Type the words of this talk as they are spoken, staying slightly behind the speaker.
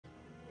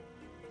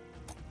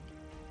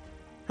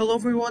Hello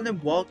everyone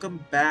and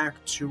welcome back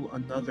to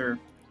another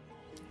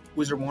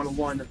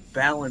Wizard101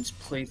 balance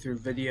playthrough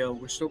video.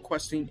 We're still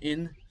questing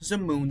in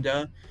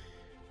Zamunda.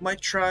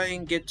 Might try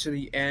and get to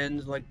the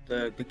end like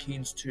the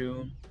King's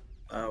Tomb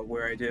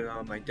where I did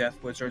on my Death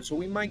Wizard. So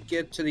we might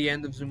get to the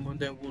end of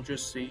Zamunda, we'll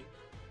just see.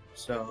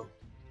 So,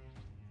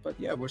 but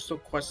yeah, we're still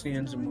questing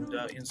in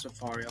Zamunda in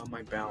Safari on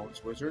my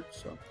balance wizard.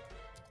 So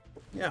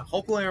yeah,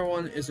 hopefully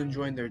everyone is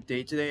enjoying their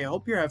day today. I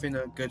hope you're having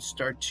a good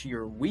start to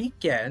your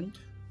weekend.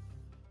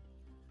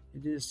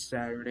 It is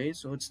Saturday,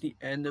 so it's the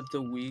end of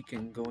the week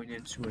and going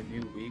into a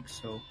new week.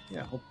 So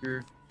yeah, hope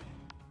your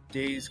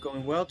day is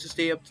going well. To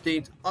stay up to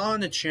date on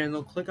the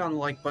channel, click on the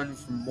like button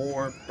for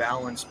more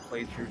balanced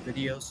playthrough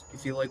videos.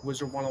 If you like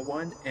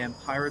Wizard101 and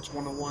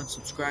Pirates101,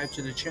 subscribe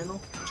to the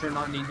channel. Turn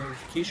on the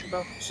notification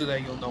bell so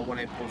that you'll know when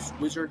I post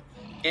Wizard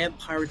and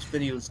Pirates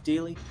videos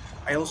daily.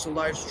 I also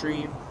live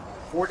stream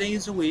 4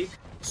 days a week: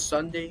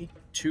 Sunday,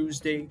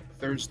 Tuesday,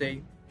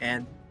 Thursday,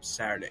 and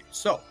Saturday.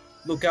 So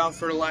look out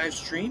for the live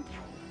stream.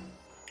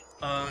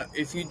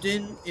 If you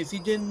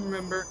didn't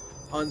remember,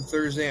 on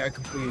Thursday I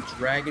completed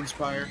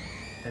Dragonspire,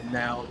 and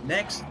now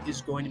next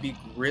is going to be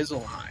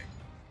Grizzleheim,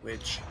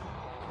 which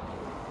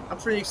I'm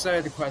pretty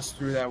excited to quest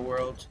through that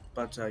world.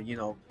 But you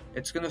know,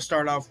 it's gonna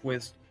start off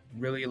with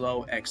really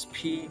low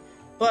XP,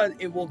 but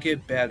it will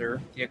get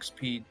better. The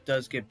XP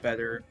does get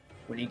better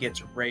when you get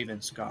to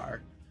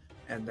Ravenscar,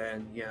 and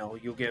then you know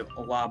you'll get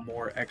a lot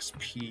more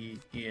XP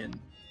in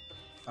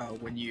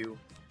when you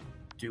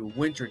do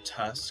Winter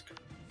Tusk.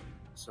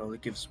 So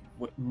it gives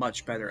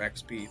much better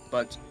XP.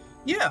 But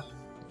yeah,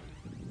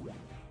 I'm going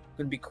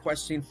to be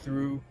questing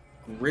through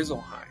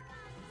Grizzleheim.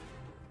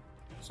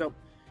 So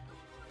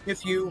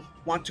if you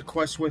want to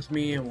quest with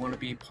me and want to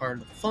be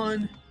part of the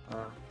fun,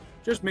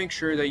 just make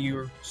sure that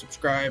you're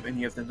subscribed and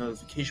you have the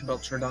notification bell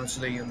turned on so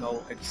that you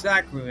know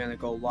exactly when I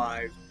go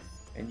live,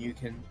 and you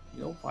can,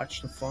 you know,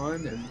 watch the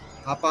fun and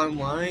hop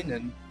online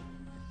and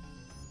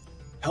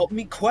help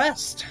me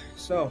quest.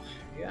 So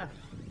yeah,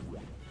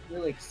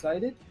 really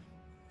excited.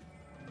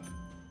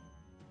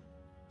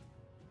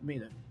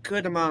 Made a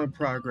good amount of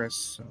progress,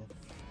 so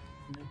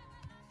you know,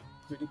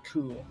 pretty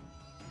cool.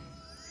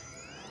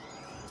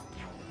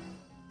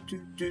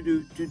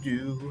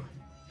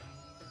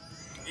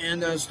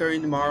 And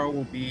starting tomorrow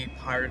will be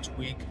Pirates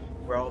Week,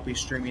 where I'll be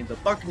streaming the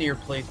Buccaneer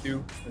playthrough.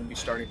 I'm going to be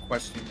starting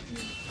questing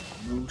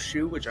in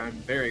Mushu, which I'm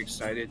very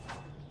excited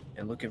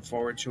and looking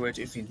forward to it.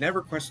 If you've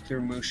never quested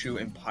through Mushu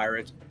in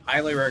Pirate,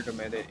 highly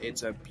recommend it.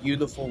 It's a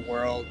beautiful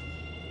world.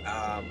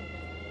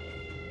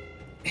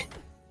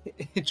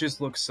 It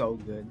just looks so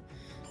good.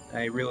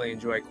 I really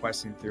enjoy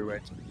questing through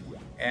it.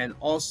 And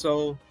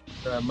also,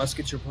 the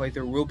Musketeer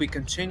playthrough will be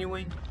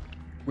continuing.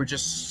 We're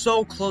just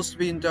so close to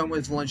being done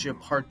with Valencia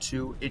Part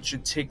 2. It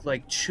should take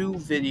like 2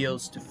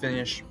 videos to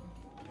finish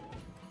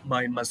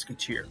my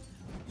Musketeer.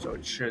 So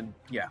it should,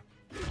 yeah.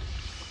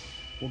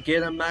 We'll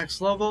get a max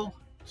level,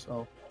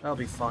 so that'll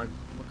be fun.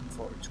 Looking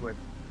forward to it.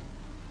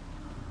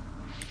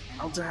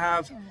 I'll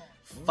have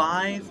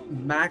 5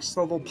 max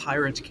level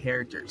pirate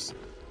characters.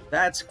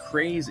 That's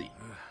crazy.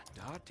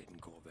 That didn't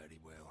go very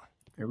well.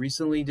 I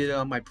recently did it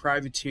on my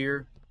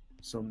privateer,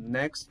 so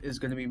next is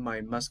going to be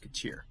my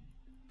musketeer.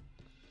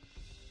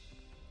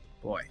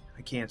 Boy,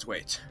 I can't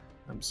wait.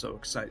 I'm so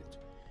excited.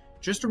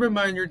 Just a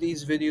reminder,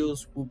 these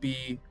videos will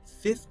be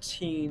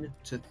 15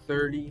 to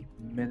 30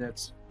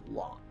 minutes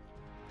long.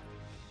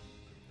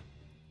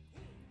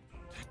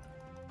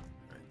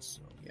 Alright,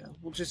 so yeah,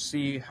 we'll just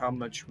see how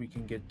much we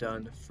can get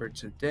done for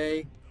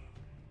today.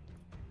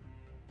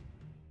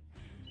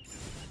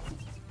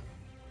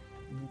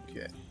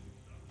 Okay.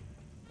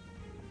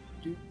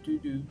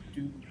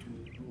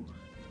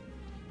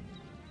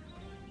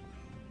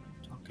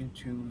 Talking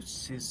to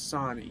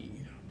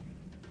Sisani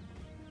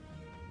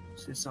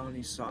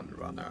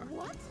Sunrunner.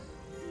 What?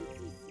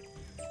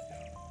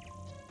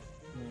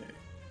 Okay.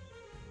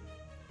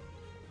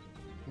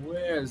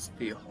 Where's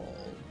the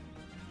hole?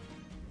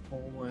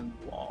 Hole in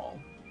the wall.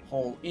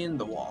 Hole in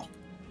the wall.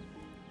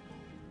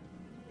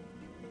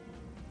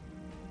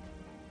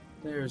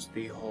 There's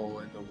the hole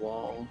in the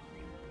wall.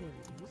 There it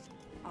is.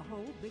 A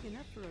hole big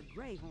enough for a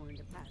greyhorn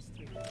to pass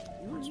through.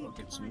 Might as well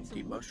get some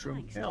deep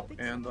mushroom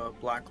and the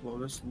black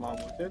lotus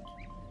along with it.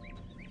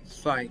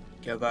 Thank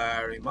you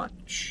very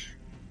much.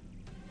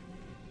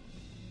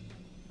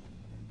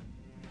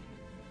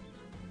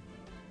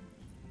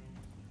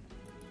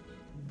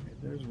 Okay,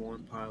 there's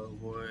one pile of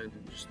wood.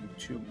 I just need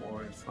 2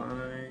 more to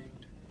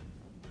find.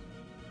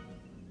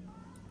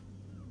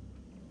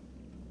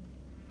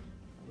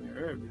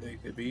 Wherever they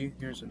could be.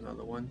 Here's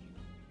another one.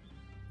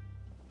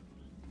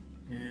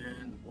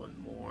 And 1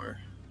 more.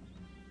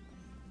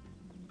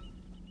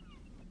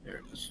 There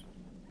it is.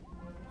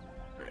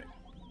 Alright.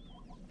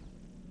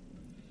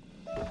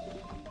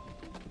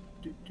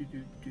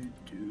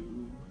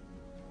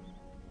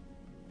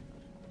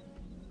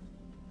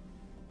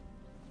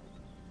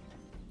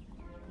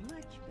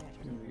 Much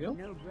better. There we go.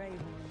 No greyhorn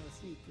will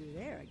sneak through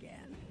there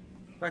again.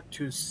 Back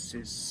to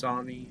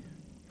Sisani.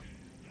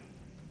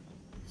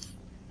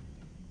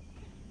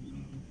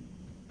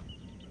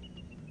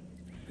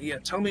 Yeah,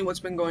 tell me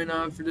what's been going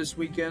on for this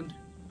weekend.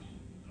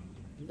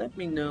 Let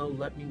me know,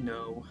 let me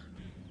know.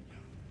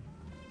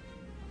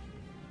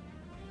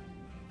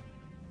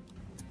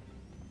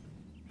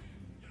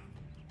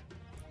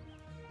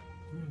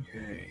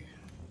 Okay.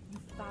 You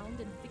found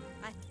and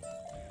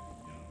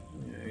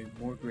Okay,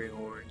 more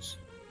greyhorns.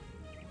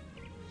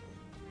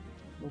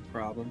 No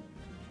problem.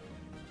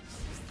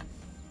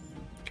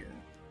 Okay.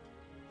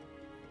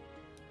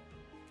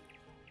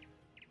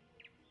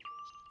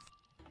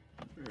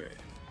 Alright.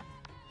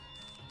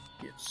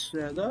 Get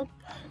set up.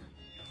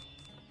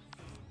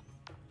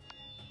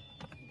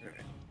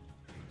 Alright.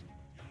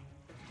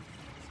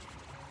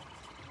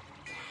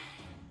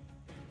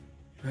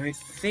 I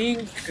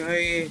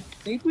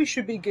think we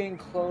should be getting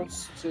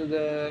close to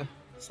the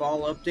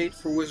fall update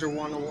for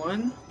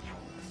Wizard101.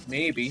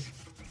 Maybe.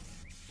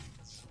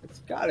 It's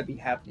gotta be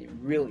happening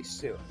really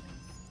soon.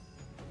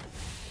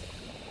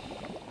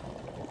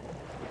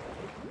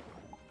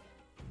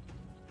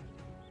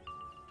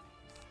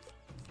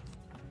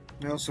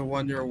 I also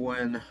wonder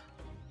when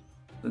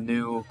the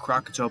new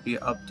Crocotopia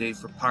update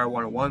for Pyre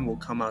 101 will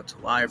come out to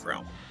Live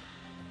Realm.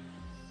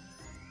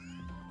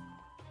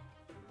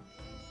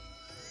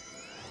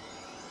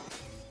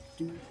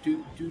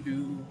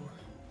 Do.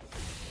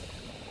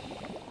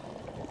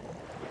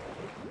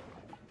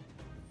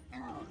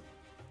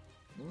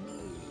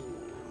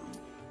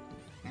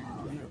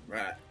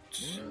 Alright.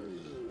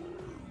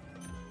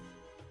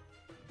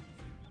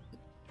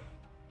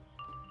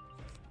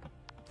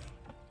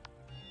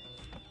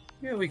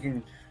 Yeah, we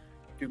can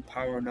do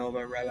Power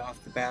Nova right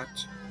off the bat.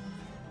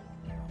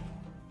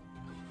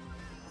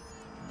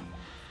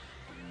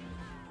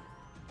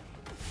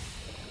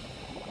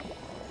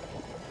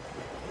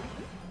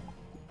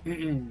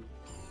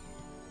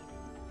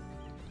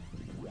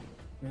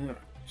 Alright.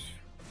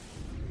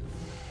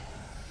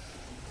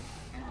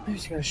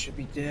 These guys should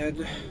be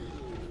dead.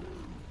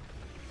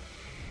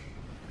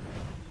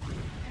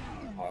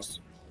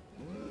 Awesome.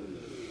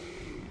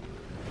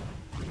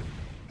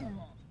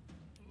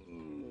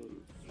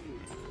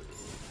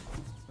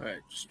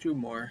 Alright, just two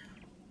more.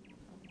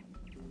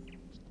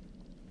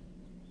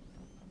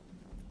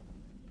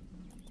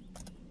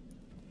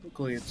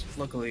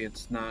 Luckily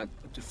it's not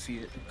a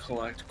defeat and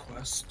collect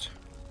quest.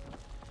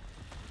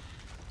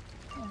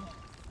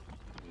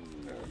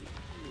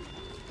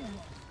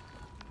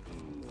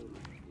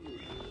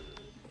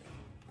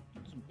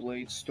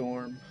 Blade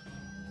Storm.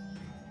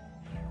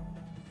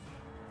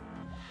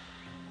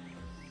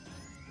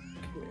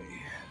 Okay,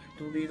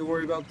 don't need to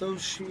worry about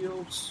those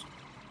shields.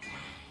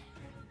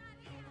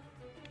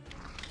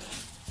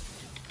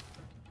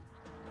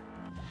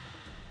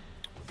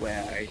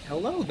 Why,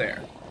 hello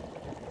there.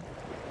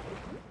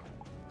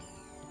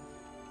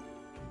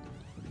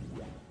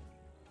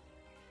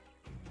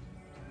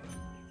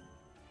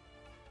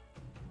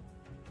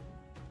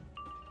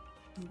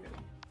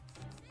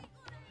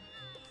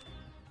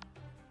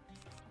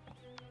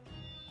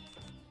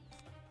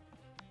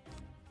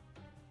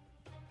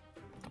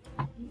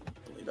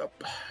 Bleed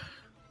up.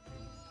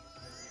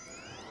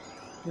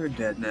 You're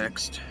dead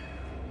next.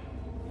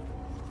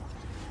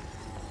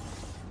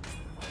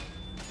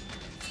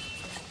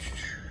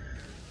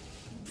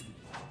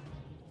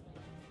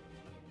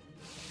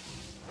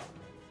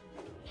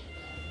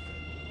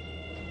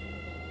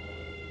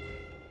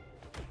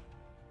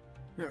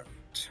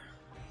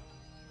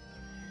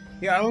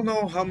 Yeah, I don't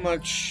know how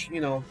much,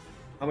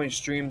 how many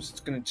streams it's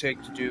going to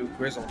take to do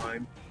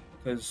Grizzleheim,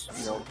 because,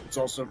 it's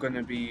also going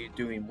to be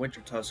doing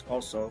Winter Tusk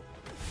also,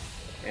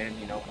 and,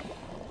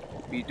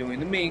 be doing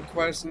the main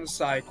quest and the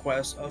side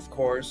quest, of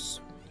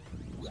course.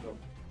 So,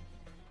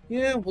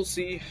 yeah, we'll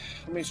see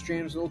how many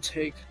streams it'll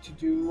take to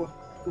do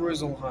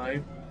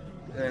Grizzleheim,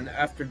 and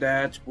after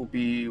that will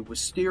be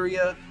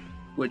Wisteria,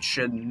 which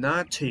should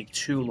not take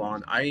too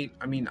long. I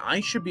mean, I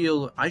should be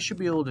able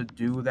to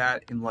do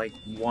that in like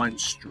one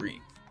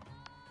stream.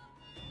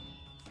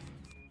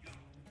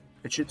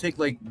 It should take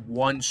like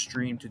one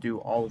stream to do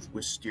all of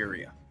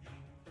Wisteria.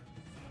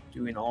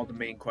 Doing all the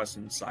main quests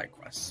and side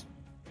quests.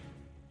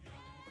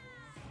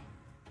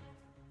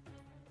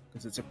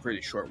 Because it's a pretty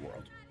short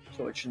world.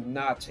 So it should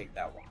not take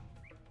that long.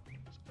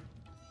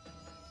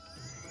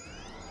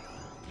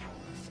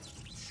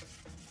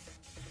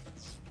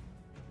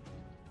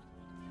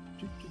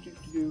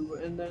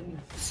 And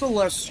then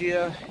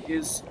Celestia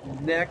is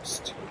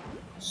next.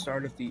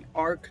 Start of the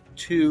Arc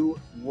 2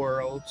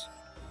 world.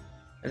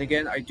 And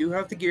again, I do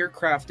have the gear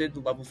crafted, the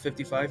level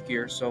 55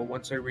 gear, so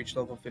once I reach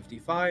level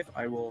 55,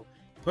 I will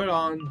put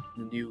on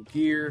the new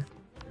gear,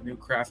 the new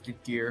crafted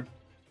gear.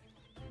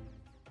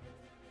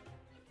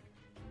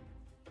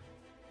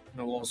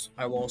 And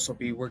I will also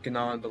be working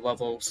on the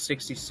level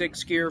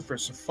 66 gear for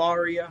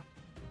Safaria.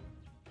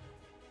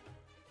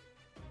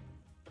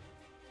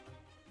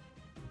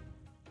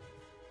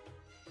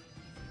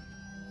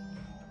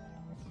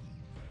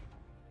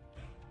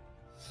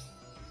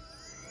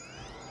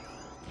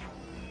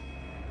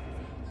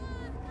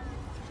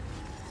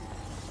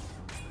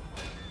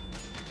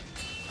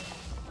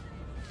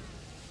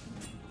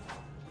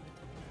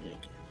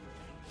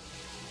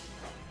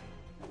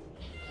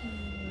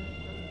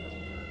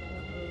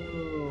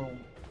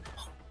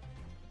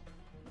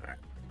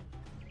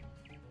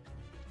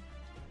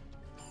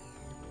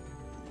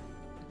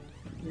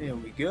 There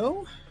we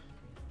go.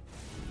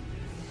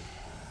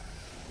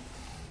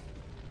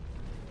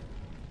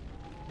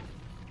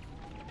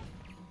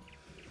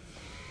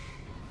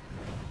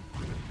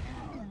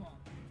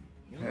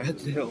 That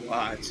did a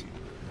lot.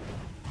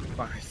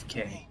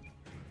 5K.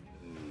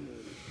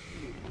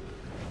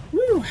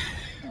 Woo!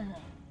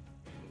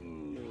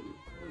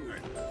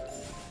 Alright.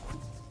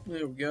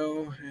 There we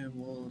go, and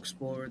we'll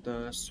explore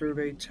the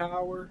survey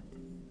tower.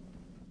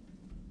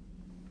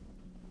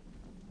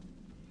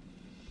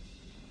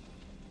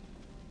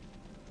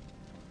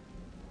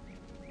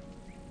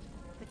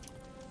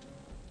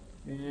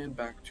 And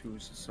back to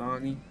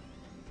Sasani.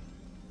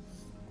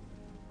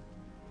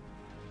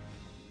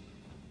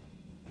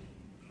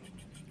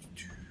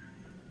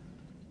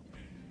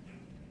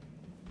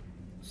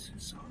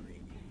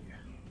 Sasani.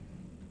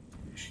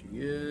 Here she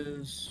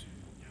is.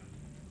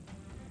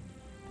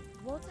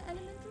 Water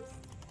elementals?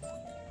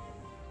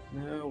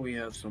 Now we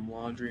have some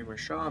Law Dreamer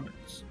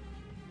shamans.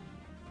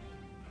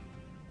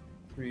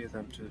 3 of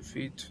them to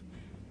defeat.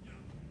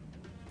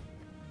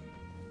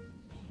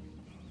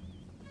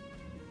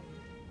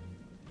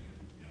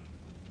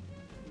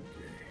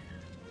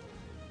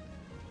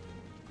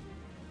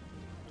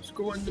 Let's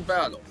go into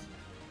battle.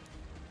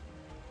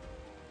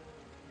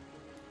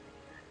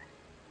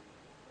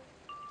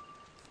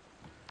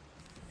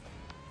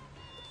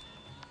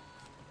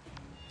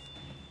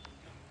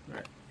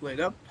 Alright, blade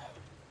up.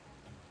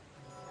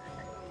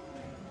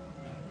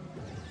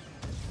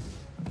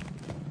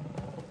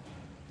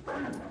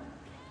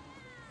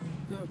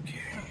 Okay.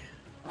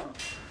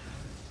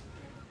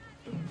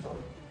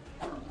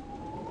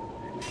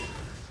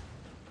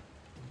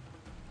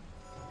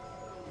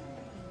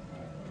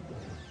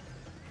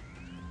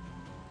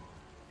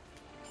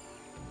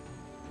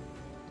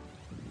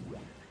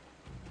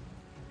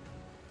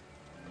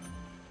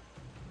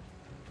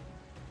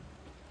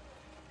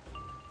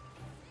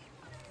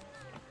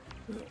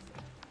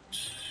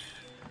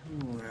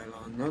 We'll add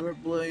on another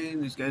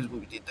blade. These guys will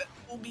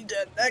be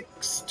dead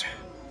next.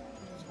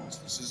 Since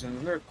this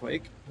isn't an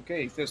earthquake.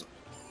 Okay, fizzled.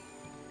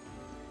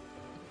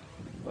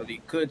 But he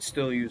could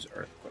still use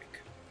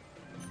earthquake.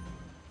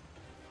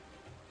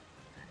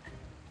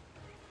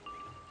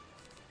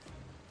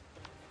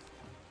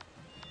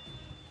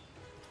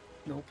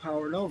 No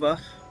power nova.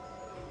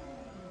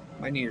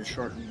 Might need to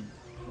shorten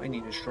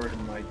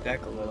my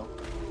deck a little.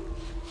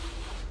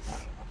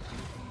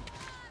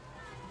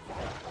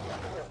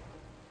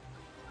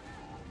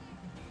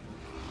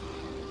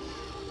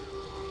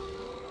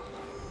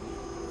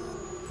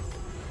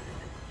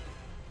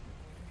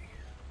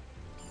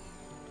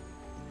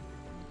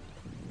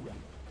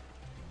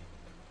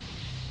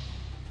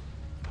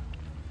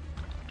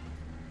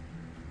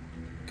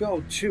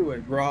 Go to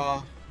it,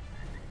 Raw.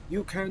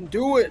 You can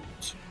do it!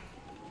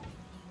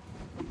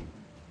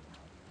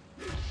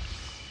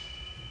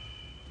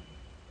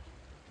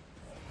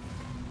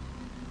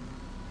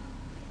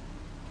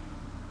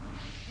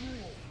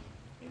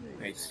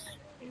 Nice.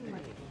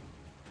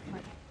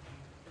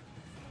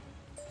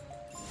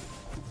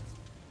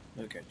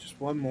 Okay, just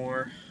one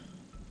more.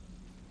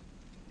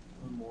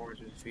 One more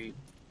to defeat.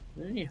 Is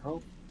there any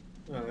health?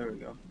 Oh, there we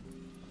go.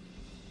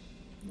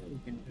 We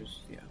can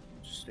just, yeah,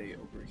 just stay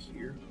over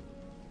here.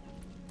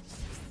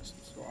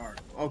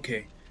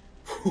 Okay.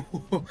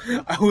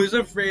 I was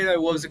afraid I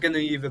wasn't gonna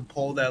even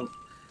pull that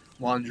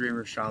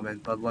Dreamer Shaman,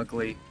 but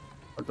luckily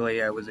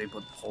I was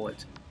able to pull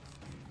it.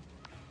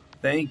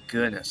 Thank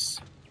goodness.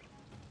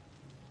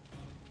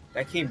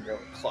 That came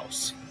really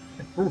close.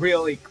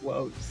 Really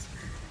close.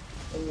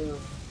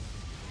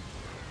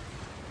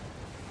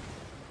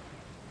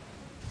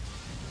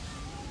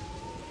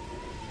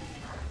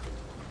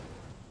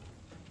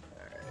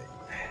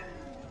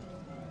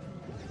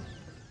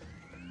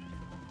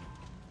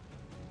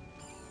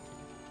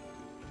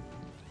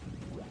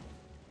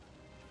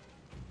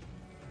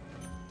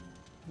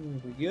 There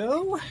we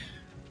go.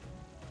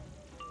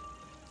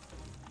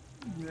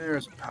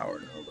 There's a power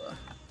nova.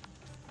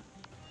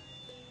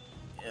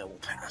 Yeah, we'll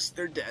pass.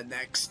 They're dead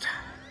next.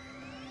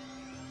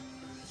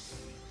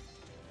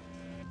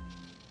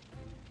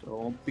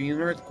 Don't be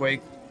an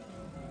earthquake.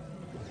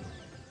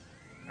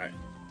 Alright.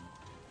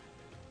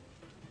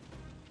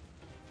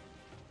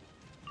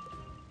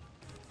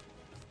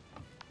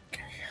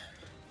 Okay.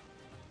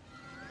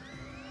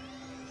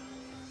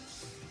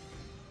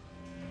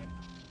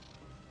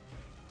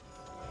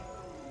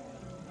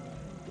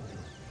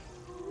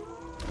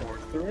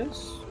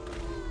 Orthrus.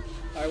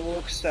 I will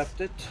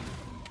accept it.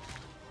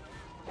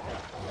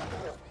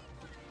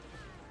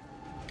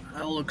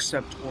 I will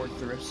accept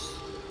Orthrus.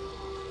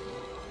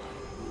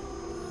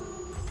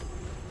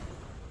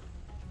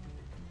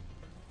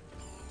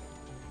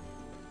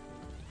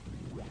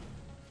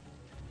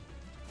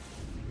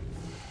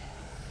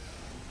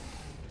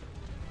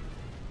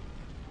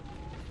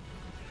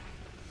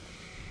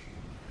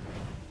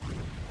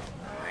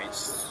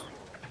 Nice.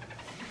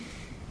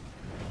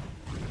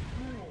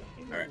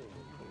 Alright.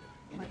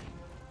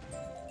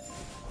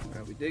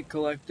 Alright, we did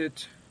collect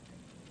it.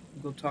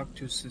 We'll go talk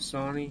to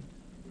Sasani.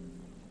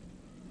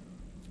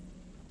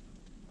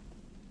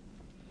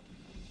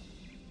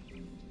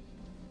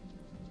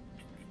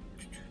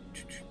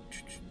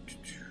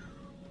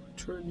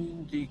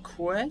 Turning the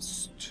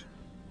quest.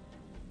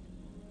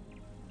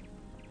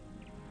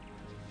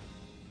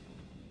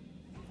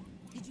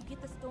 Did you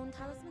get the stone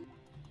talisman?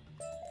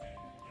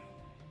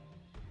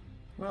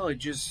 Well, it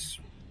just...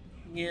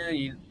 Yeah,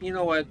 you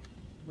know what?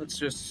 Let's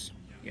just...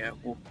 Yeah,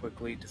 we'll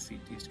quickly defeat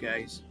these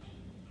guys.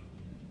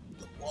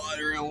 The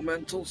water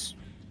elementals.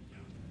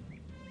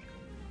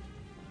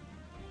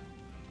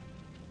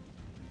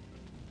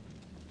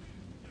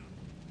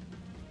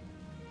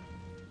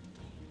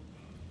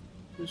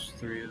 There's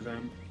 3 of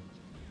them.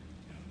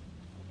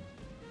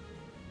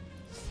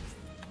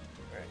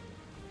 Right.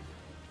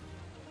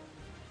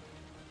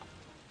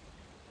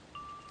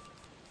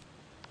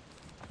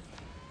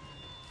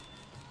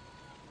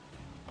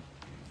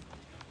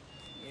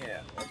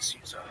 Yeah, let's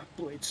use a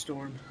Blade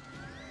Storm.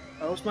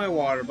 That was my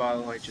water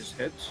bottle I just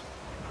hit.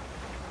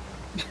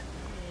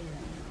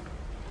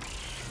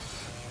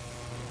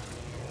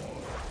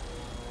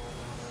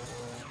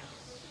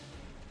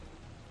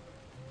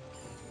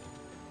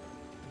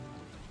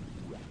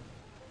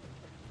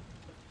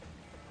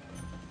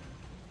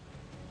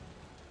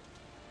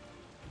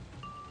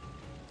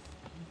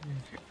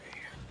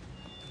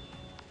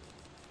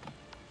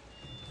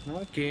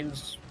 Well, it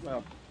gains,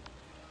 well,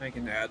 I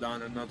can add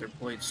on another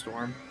Blade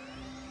Storm.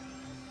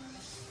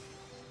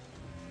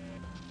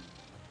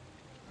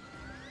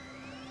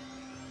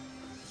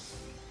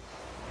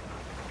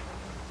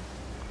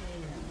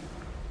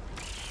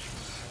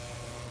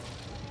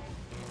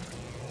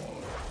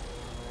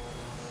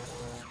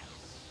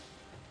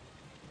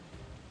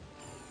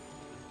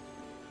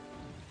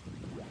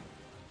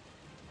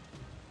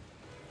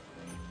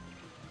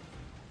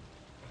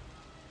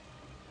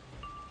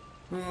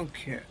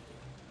 Okay.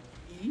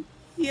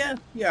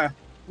 Yeah,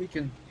 we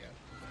can. Yeah.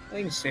 I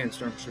think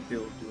Sandstorm should be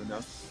able to do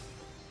enough.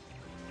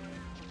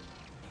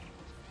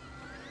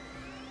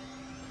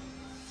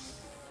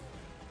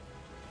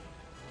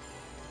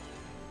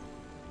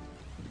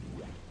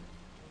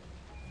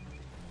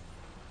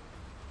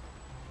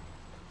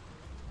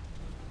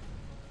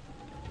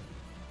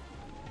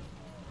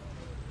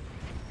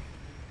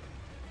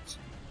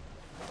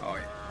 Oh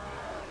yeah.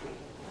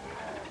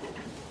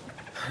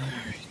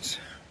 Alright.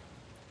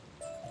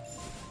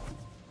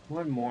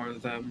 One more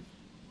of them.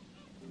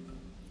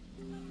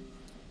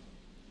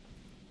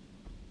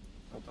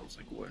 Oh, that was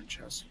like a wooden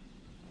chest.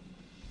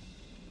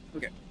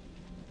 Okay.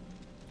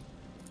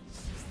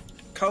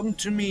 Come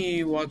to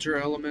me, water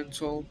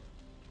elemental.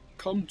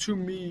 Come to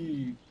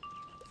me.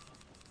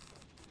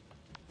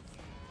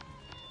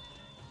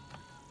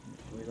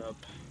 Wait up.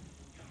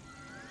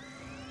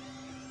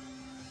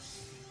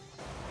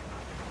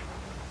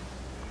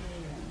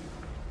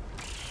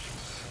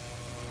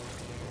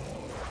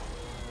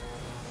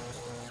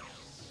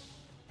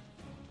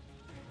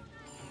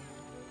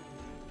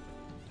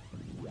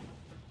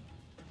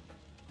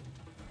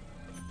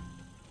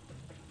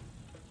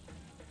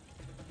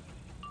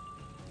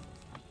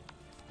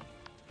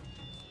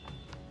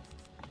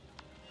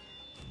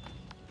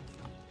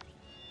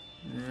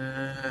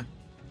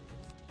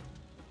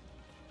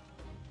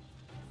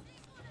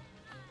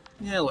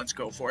 Yeah, let's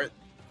go for it.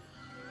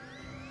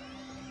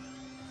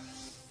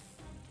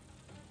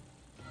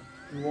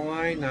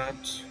 Why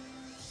not?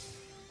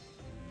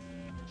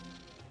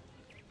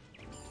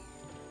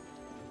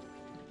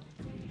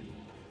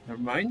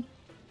 Never mind.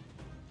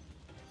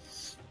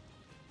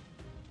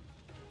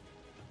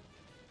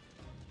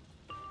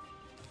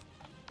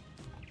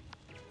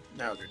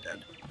 Now they're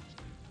dead.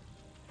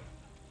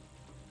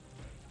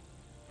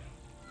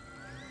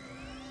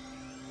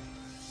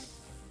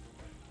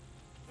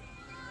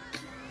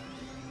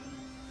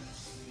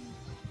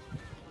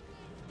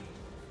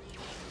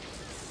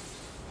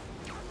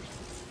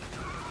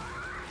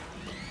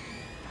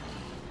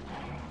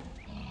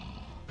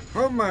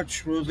 How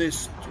much will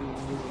this do?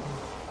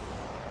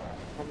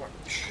 How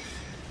much?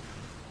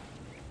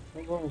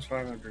 That's almost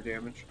 500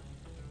 damage.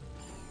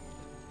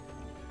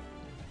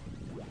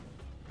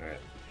 Alright.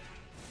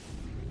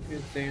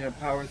 Good thing I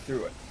powered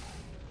through it.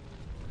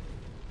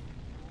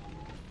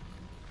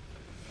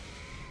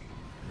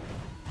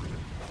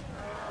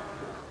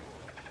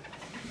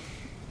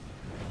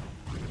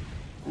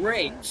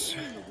 Great!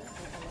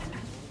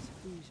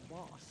 Who's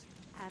boss?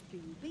 After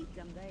you beat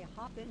them, they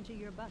hop into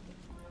your bucket.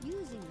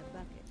 Using the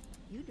bucket,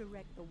 you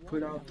direct the water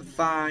Put out the elemental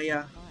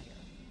fire.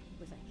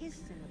 With a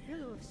hiss and a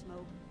billow of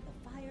smoke,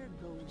 the fire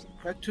goes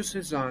out. Back to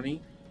Cezanne.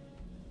 Okay,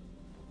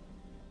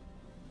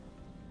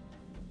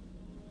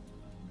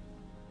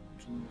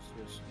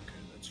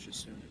 that's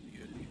just an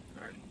immunity.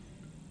 Alright.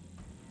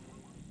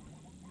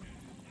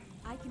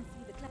 I can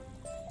see the cloud.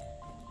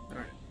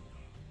 Alright.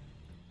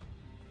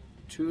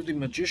 To the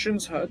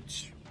magician's hut.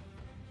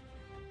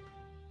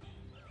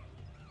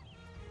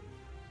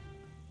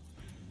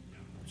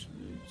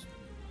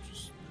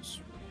 Just this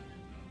way.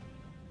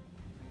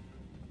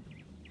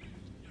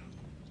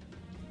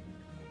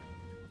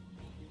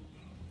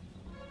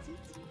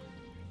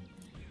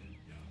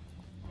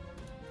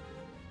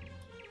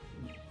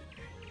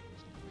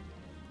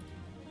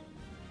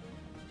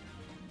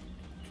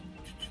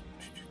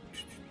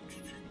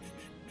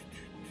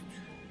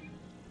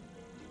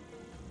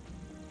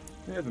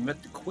 I haven't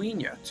met the queen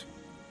yet.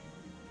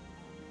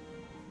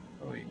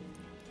 Oh, yeah,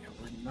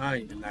 we're not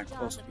even that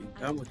close to being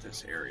done with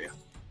this area.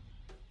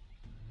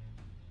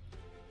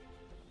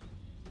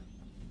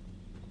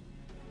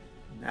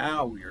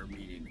 Now we are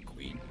meeting the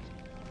queen.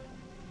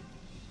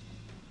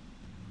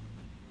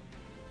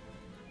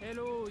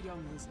 Hello,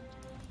 young wizard.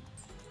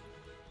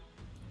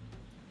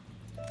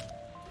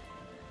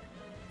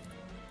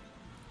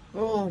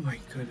 Oh my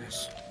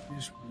goodness.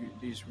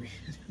 These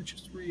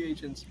just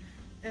reagents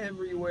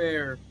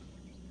everywhere.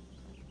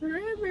 They're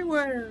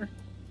everywhere.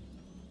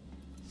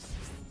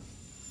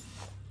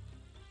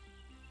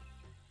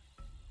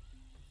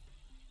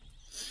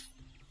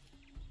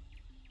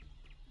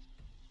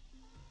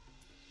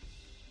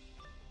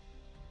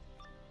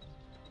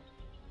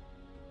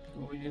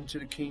 Going into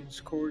the king's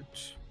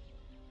court.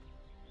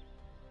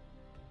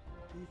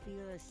 You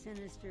feel a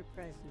sinister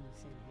presence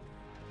in here.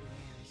 The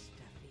air is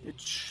stuffy.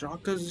 It's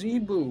Shaka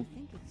Zebu. I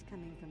think it's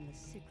coming from the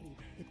sickly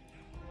pit.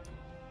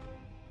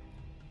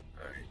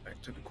 Alright,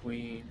 back to the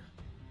queen.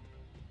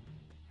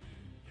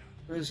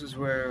 This is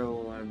where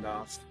we'll end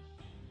off.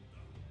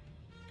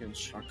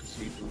 Against Shaka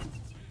Zebu.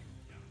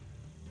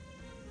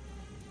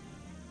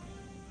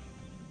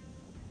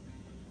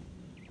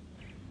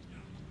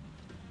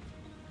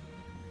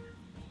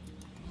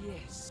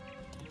 Yes.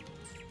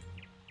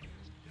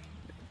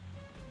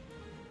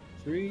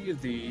 3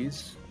 of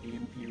these.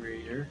 EMP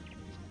Raider.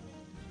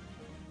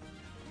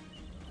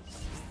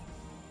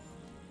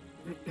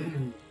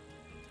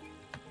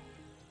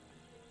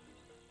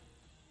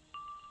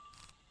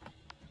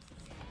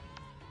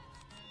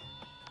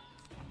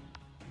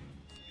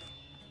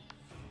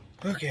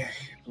 Okay,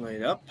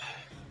 blade up.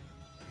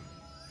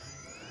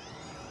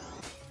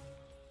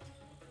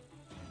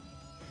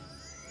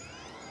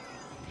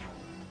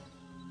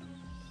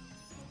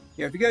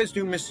 Yeah, if you guys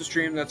do miss the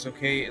stream, that's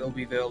okay. It'll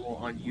be available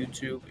on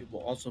YouTube. It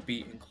will also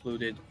be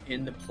included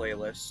in the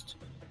playlist.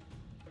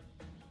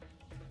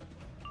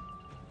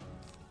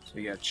 So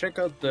yeah, check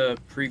out the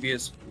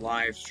previous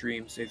live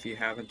streams if you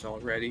haven't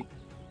already.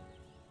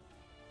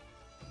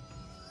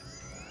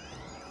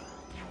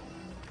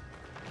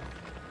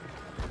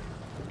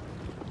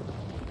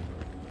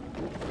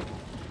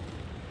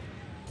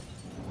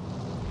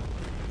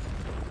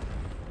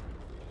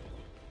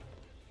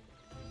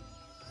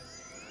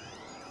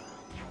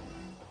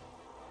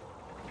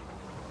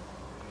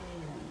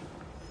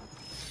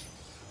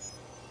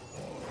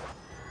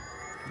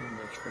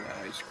 For the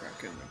ice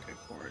kraken, okay,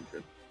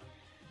 400.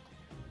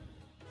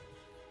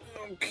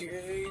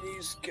 Okay,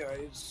 these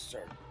guys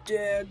are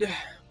dead.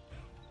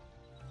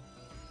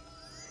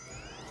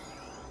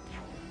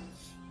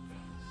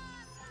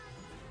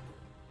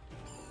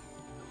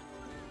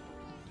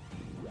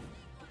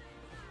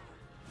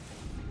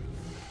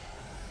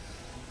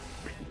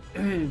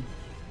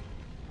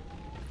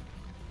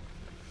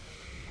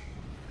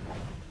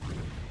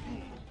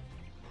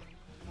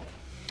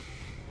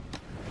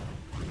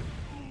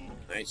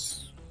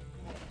 Nice.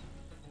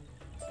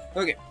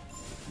 Okay,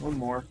 one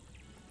more.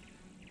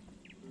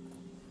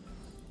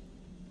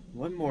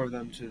 One more of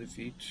them to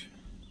defeat.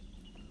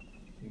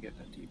 You get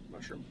that deep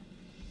mushroom.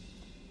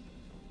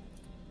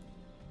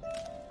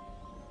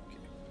 Okay.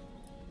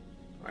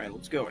 Alright,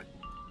 let's go in.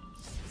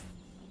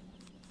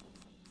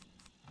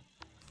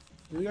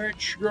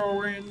 Let's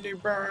go in the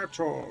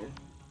battle.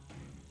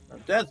 A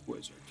death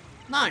wizard.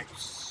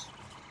 Nice.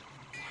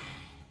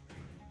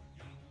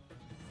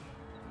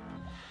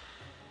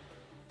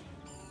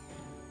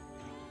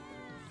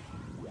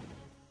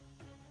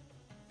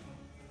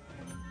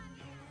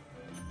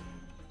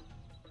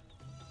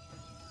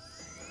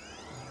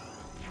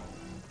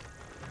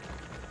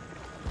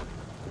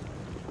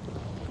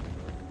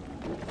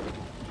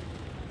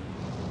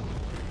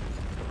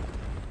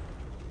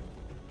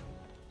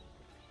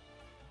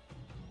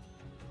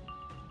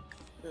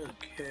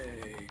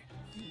 Okay,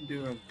 you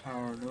do have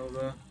Power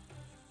Nova.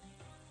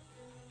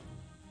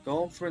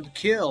 Going for the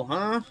kill,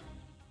 huh?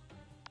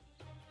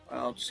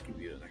 I'll just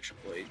give you an extra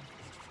blade.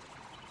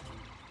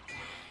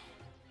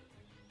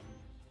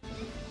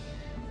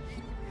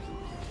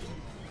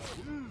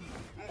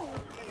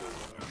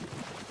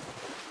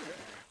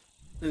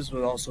 This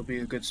would also be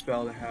a good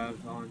spell to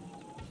have on,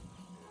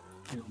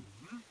 you know,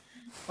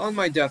 on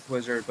my Death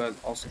Wizard, but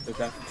also the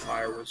Death and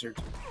Fire Wizard.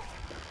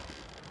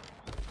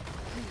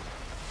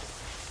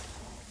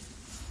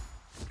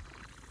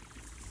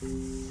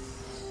 You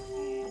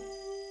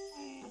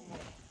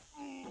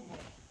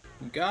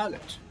got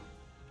it.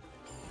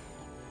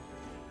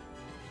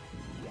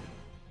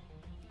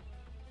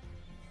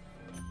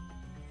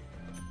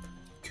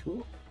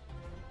 Cool.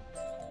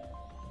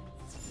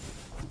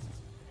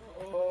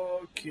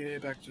 Okay,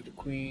 back to the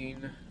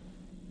queen.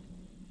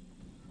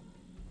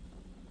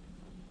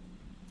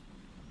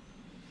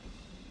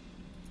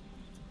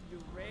 You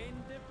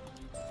rained it.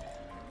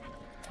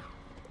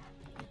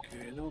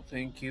 Okay, no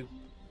thank you.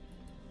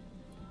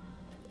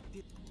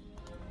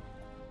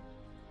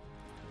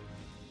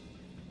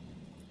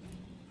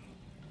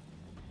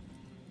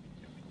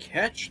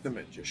 Catch the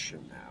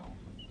magician now.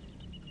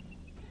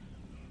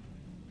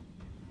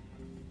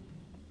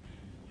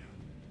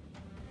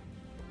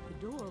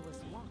 door was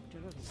locked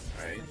earlier,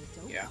 Right. but it's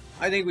open. Yeah.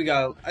 I think we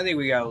got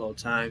a little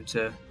time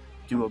to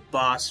do a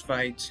boss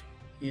fight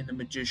in the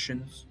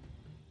magician's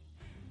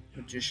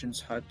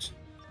hut.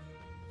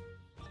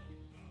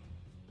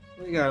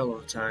 We got a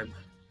little time.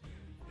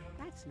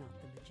 That's not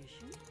the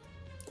magician.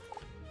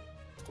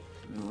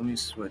 Now, let me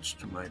switch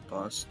to my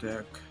boss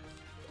deck.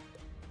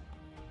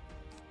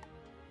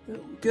 There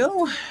we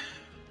go.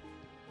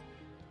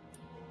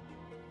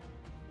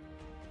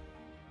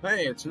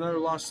 Hey, it's another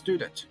lost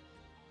student.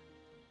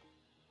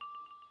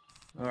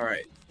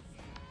 Alright.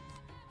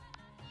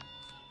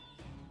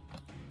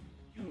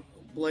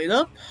 Blade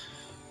up.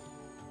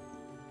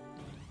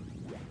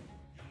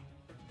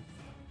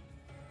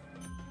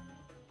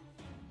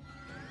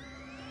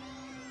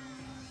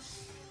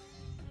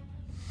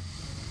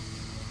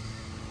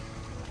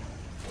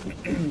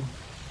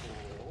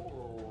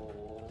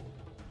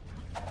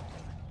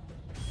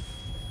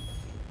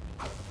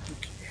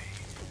 Okay.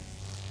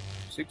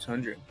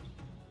 600.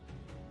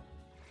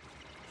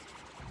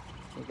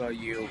 What about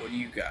you? What do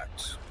you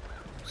got?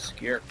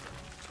 Scared.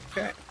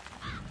 Okay.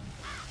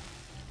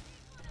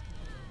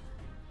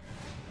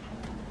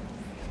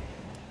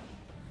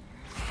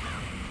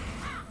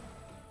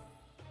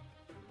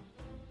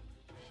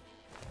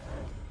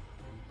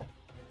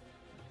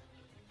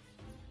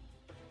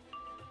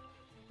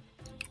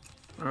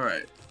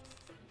 Alright.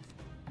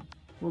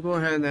 We'll go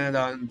ahead and add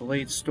on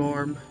Blade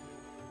Storm.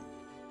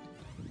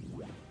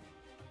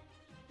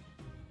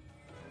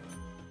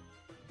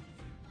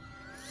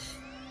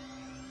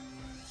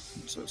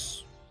 What's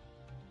this?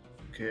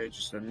 Okay,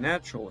 just a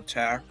natural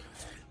attack.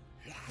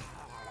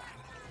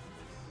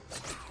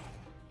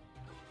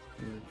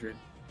 300.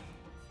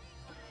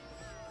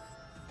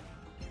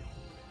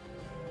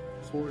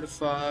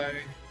 Fortify.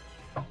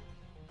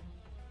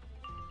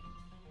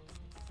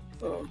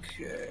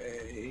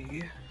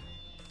 Okay.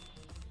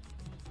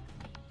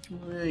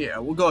 Yeah,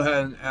 we'll go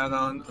ahead and add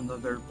on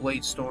another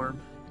Blade Storm.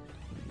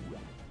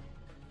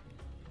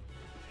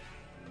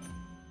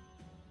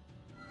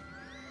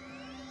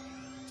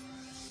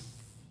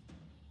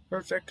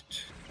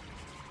 Perfect.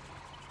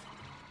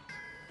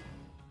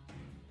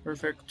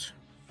 Perfect.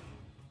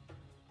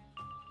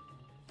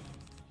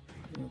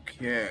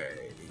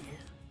 Okay.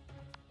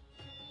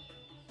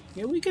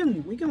 Yeah, we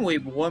can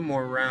wait one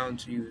more round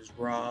to use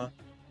Raw.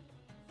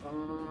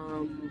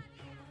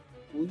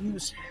 We'll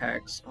use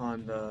Hex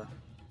on the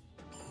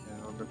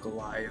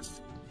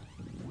Goliath.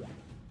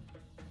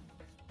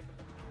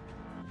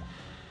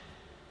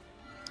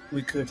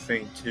 We could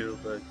feint too,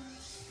 but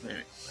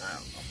anyway, I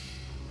don't know.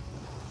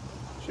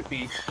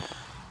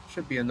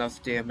 Should be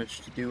enough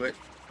damage to do it.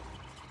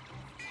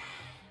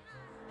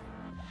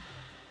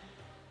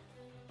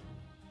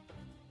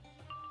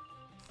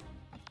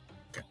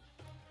 Okay.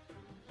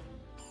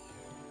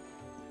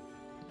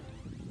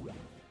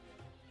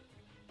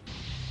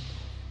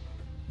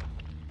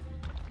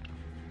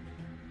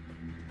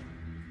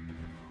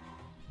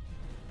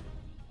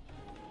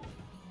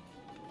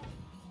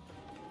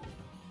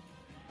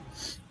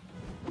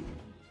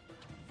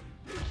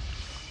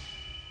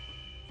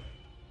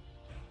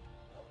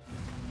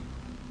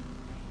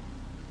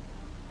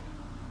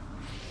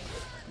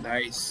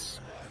 Nice.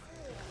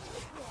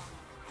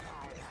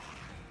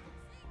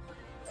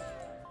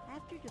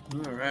 After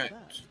defeating All right. the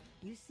bug,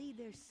 you see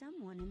there's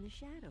someone in the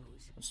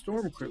shadows. A storm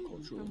Stealing critical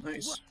jewel. from-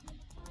 Nice.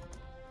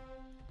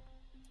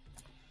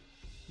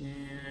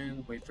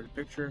 And wait for the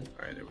picture.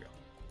 Alright, there we go.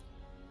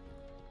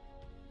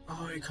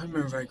 Oh, I can't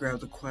remember if I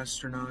grabbed the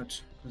quest or not.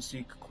 The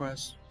secret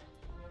quest.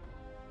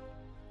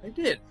 I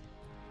did.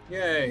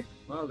 Yay.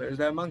 Well, there's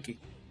that monkey.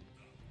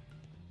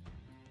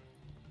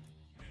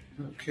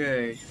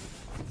 Okay.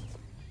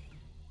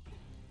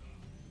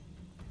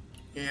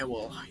 Yeah,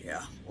 we'll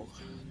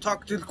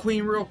talk to the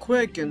queen real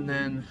quick, and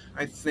then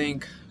I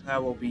think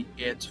that will be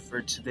it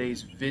for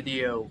today's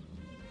video.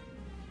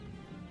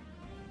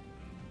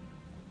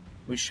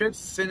 We should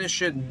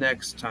finish it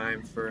next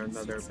time for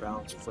another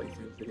balanced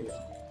playthrough video.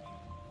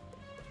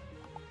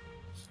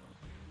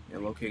 Yeah,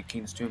 locate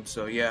King's Tomb.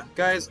 So yeah,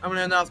 guys, I'm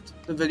gonna end off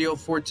the video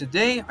for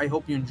today. I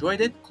hope you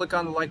enjoyed it. Click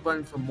on the like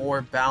button for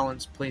more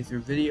balanced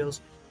playthrough videos.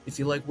 If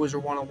you like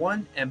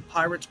Wizard101 and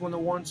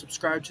Pirates101,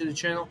 subscribe to the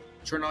channel.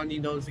 Turn on the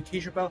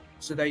notification bell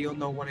so that you'll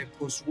know when I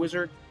post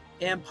Wizard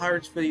and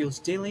Pirates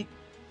videos daily.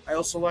 I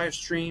also live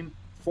stream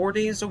 4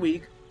 days a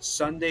week,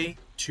 Sunday,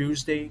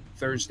 Tuesday,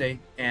 Thursday,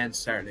 and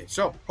Saturday.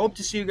 So, hope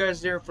to see you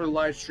guys there for the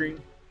live stream.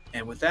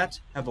 And with that,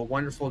 have a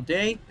wonderful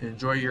day and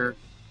enjoy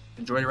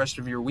the rest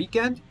of your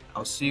weekend.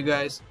 I'll see you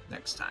guys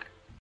next time.